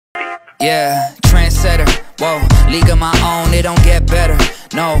Yeah, trendsetter, whoa, league of my own, it don't get better.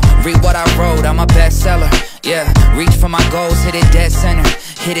 No, read what I wrote, I'm a bestseller. Yeah, reach for my goals, hit it dead center,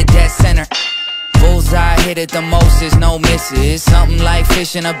 hit it dead center. Bullseye, hit it the most, there's no misses. Something like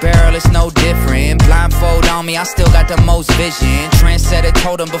fish in a barrel, it's no different. Blindfold on me, I still got the most vision. Trendsetter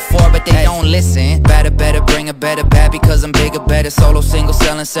told them before, but they don't listen. Better, bring a better bad because I'm bigger, better. Solo, single,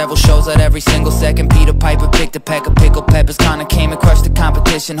 selling several shows at every single second. Peter Piper picked a pack of pickled peppers. Kinda came and crushed the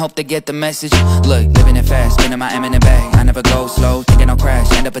competition, hope they get the message. Look, living it fast, spinning my M&M bag. I never go slow, thinking I'll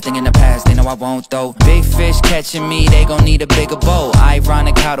crash. End up a thing in the past, they know I won't though. Big fish catching me, they gon' need a bigger boat.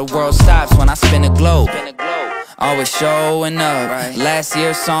 Ironic how the world stops when I spin a globe. Always showing up, right. Last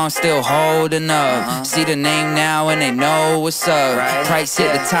year's song still holding up. See the name now and they know what's up, right. Price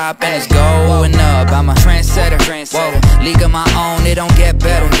hit the top and it's going up. I'm a trendsetter, whoa, league of my own, it don't get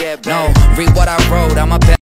better. No, read what I wrote, I'm a